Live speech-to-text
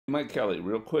Mike Kelly,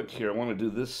 real quick here. I want to do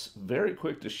this very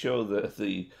quick to show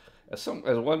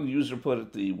as one user put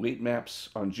it, the weight maps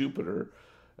on Jupiter,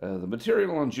 the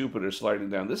material on Jupiter sliding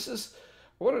down.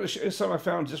 I wanted to show you something I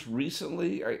found just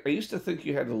recently. I used to think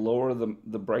you had to lower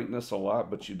the brightness a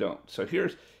lot, but you don't. So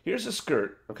here's a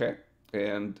skirt, okay?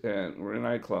 And we're in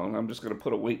iClone. I'm just going to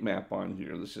put a weight map on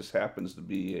here. This just happens to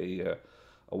be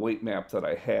a weight map that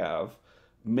I have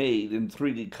made in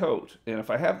 3D Coat. And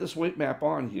if I have this weight map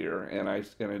on here and I'm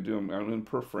in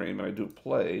per frame and I do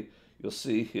play, you'll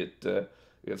see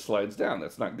it slides down.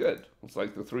 That's not good. It's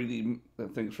like the 3D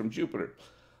things from Jupiter.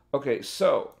 Okay,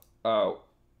 so all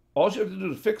you have to do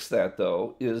to fix that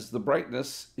though is the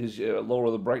brightness is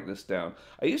lower the brightness down.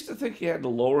 I used to think you had to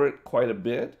lower it quite a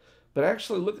bit, but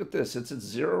actually look at this. It's at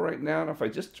 0 right now, and if I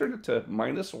just turn it to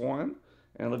 -1,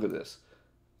 and look at this,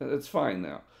 it's fine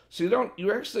now. So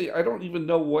I don't even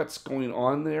know what's going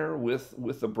on there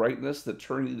with the brightness, that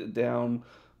turning it down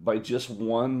by just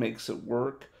 1 makes it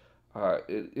work.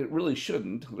 It really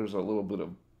shouldn't. There's a little bit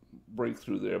of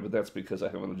breakthrough there, but that's because I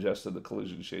haven't adjusted the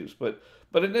collision shapes. But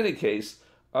in any case,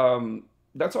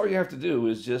 that's all you have to do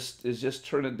is just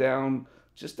turn it down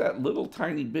just that little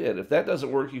tiny bit. If that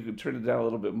doesn't work, you can turn it down a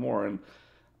little bit more. And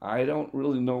I don't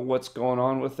really know what's going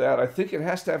on with that. I think it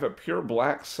has to have a pure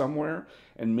black somewhere.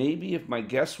 And maybe if my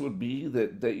guess would be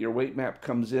that your weight map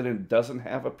comes in and doesn't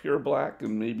have a pure black,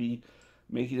 and maybe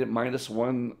making it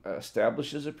 -1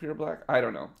 establishes a pure black. I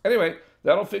don't know. Anyway,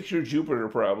 that'll fix your Jupiter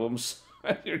problems,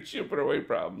 your Jupiter weight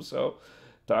problems. So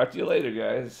talk to you later,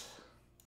 guys.